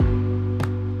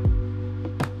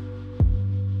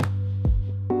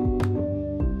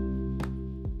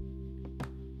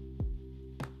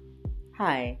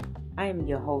Hi, I am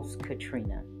your host,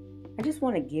 Katrina. I just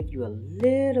want to give you a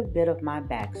little bit of my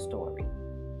backstory.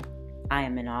 I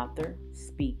am an author,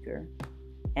 speaker,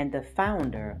 and the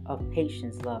founder of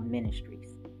Patience Love Ministries.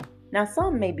 Now,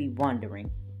 some may be wondering,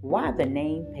 why the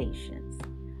name Patience?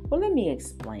 Well, let me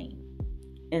explain.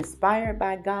 Inspired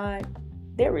by God,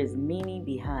 there is meaning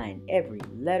behind every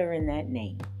letter in that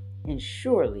name. And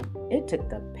surely it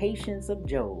took the patience of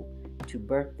Job to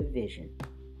birth the vision.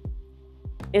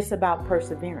 It's about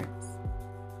perseverance,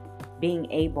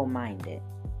 being able-minded,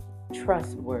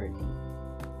 trustworthy,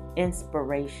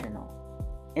 inspirational,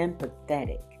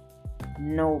 empathetic,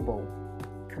 noble,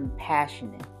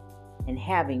 compassionate, and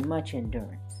having much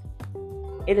endurance.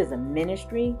 It is a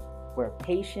ministry where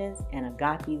patience and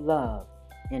agape love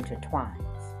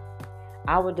intertwines.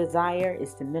 Our desire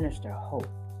is to minister hope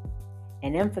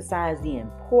and emphasize the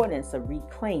importance of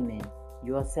reclaiming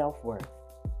your self-worth.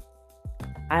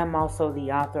 I am also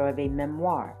the author of a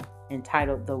memoir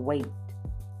entitled The Wait,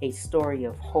 a story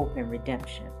of hope and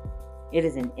redemption. It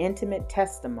is an intimate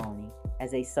testimony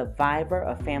as a survivor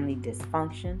of family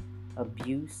dysfunction,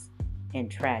 abuse,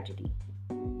 and tragedy.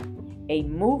 A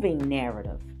moving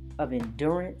narrative of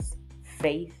endurance,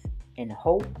 faith, and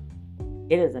hope.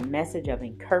 It is a message of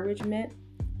encouragement,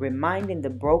 reminding the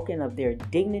broken of their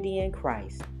dignity in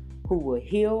Christ, who will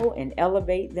heal and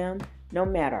elevate them no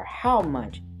matter how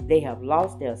much they have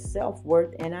lost their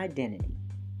self-worth and identity.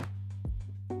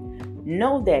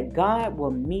 Know that God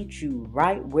will meet you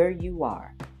right where you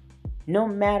are, no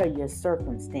matter your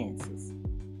circumstances.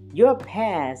 Your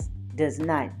past does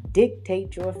not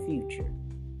dictate your future.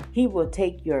 He will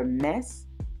take your mess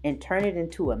and turn it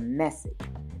into a message,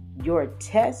 your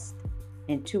test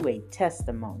into a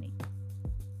testimony.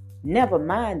 Never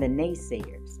mind the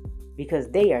naysayers, because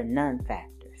they are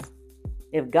non-factors.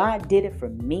 If God did it for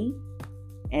me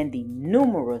and the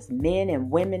numerous men and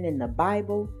women in the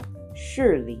Bible,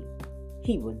 surely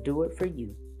He will do it for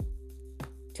you.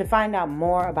 To find out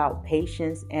more about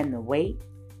patience and the wait,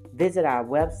 visit our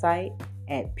website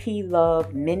at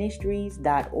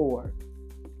ploveministries.org.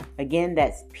 Again,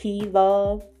 that's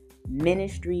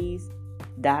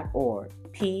ploveministries.org.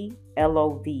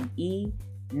 P-L-O-V-E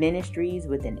Ministries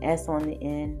with an S on the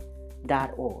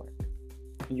end.org.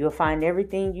 You'll find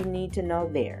everything you need to know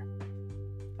there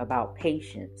about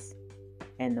patience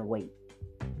and the wait.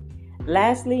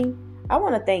 Lastly, I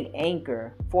want to thank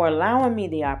Anchor for allowing me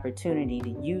the opportunity to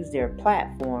use their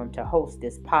platform to host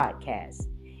this podcast.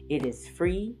 It is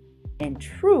free and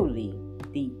truly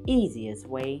the easiest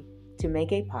way to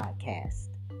make a podcast.